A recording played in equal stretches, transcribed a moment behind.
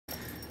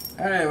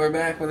Alright, we're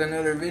back with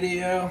another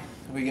video.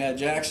 We got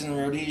Jackson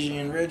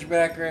Rhodesian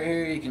Ridgeback right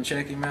here. You can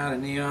check him out at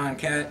Neon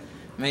Cat.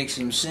 Makes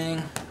him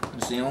sing.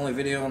 It's the only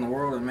video in the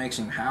world that makes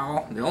him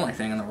howl. The only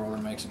thing in the world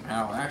that makes him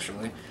howl,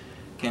 actually.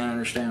 Can't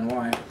understand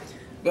why.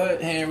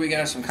 But here we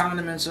got some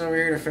condiments over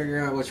here to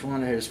figure out which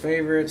one of his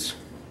favorites.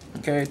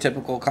 Okay,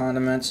 typical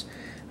condiments.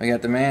 We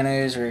got the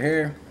mayonnaise right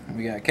here.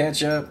 We got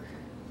ketchup,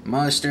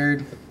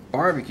 mustard,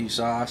 barbecue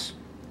sauce,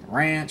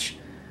 ranch,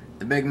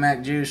 the Big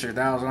Mac juice or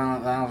thousand,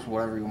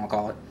 whatever you want to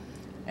call it,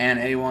 and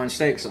A1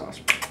 steak sauce.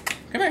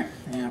 Come here.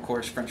 And of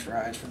course French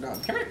fries for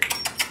Doggie. Come here.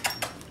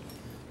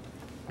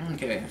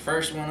 Okay,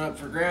 first one up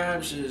for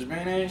grabs is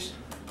mayonnaise.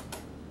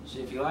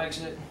 See if he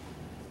likes it.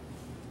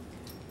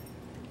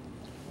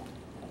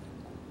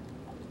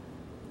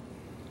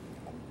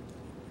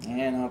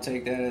 And I'll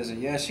take that as a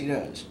yes, he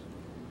does.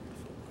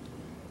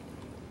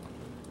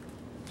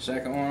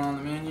 Second one on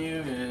the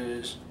menu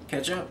is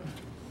ketchup.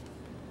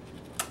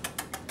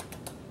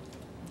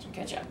 Some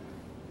ketchup.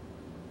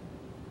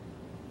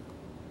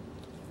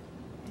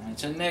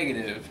 It's a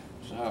negative,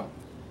 so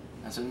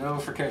that's a no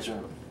for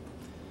ketchup.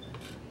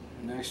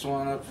 Next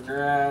one up for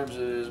grabs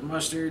is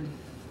mustard.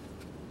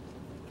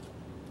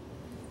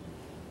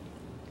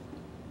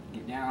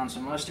 Get down on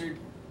some mustard.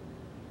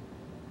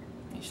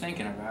 He's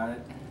thinking about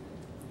it.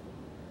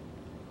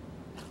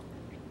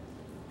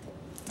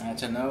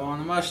 That's a no on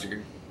the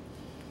mustard.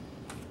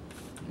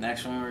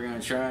 Next one we're going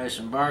to try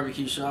some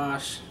barbecue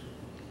sauce.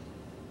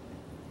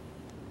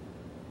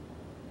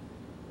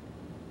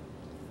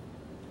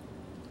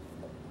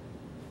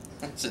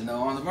 That's a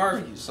no on the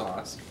barbecue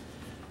sauce.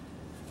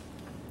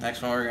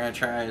 Next one we're going to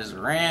try is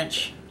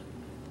ranch.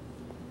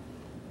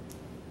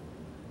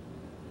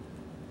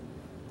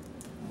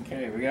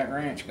 Okay, we got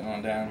ranch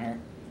going down here.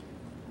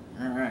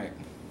 Alright.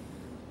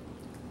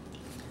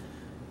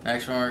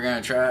 Next one we're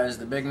going to try is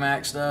the Big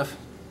Mac stuff.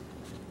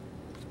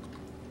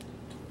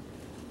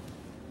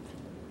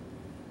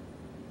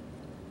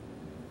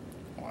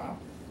 Wow.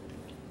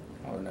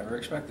 I would have never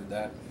expected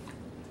that.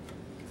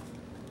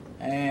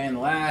 And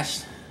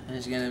last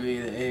is going to be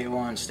the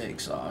A1 steak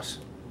sauce.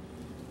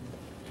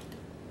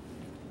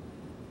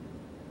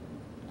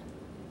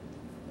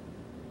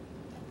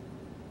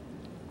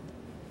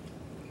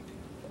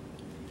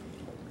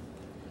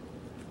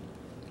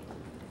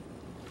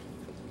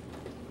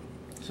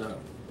 So,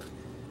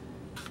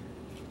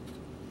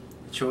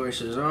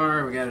 choices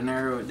are, we got to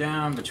narrow it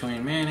down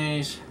between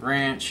mayonnaise,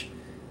 ranch,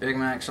 Big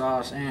Mac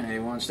sauce, and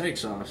A1 steak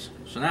sauce.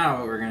 So now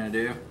what we're going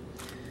to do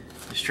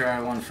is try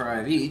one fry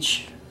of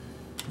each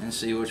and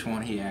see which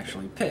one he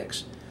actually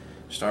picks,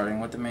 starting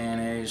with the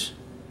mayonnaise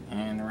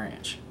and the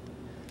ranch.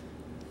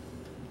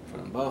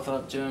 Put them both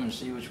up to him and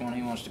see which one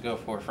he wants to go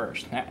for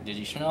first. Now, did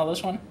you smell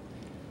this one?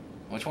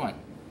 Which one?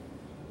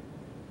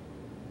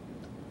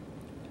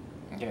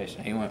 Okay,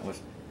 so he went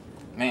with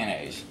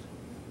mayonnaise.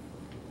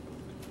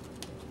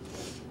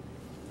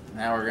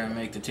 Now we're going to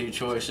make the two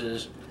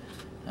choices,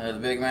 the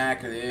Big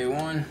Mac or the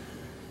A1.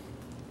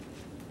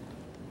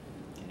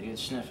 Get a good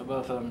sniff of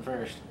both of them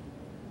first.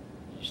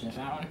 Did you sniff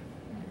that one?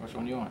 Which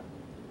one do you want?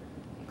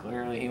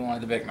 Clearly he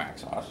wanted the Big Mac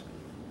sauce.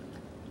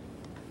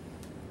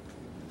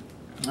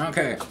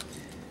 Okay,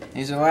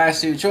 these are the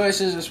last two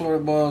choices. That's what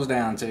it boils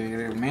down to,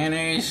 either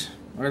mayonnaise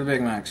or the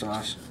Big Mac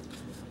sauce.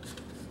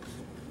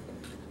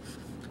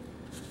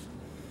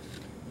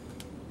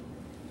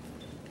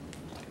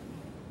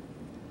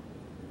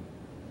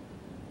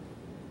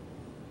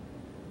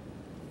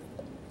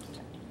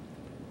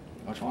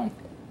 Which one?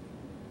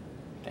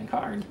 Think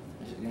hard.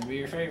 This is going to be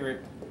your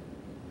favorite.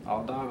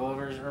 All dog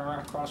lovers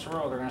across the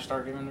world are going to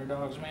start giving their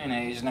dogs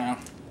mayonnaise now.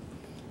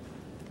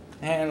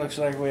 And it looks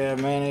like we have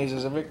mayonnaise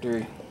as a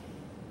victory.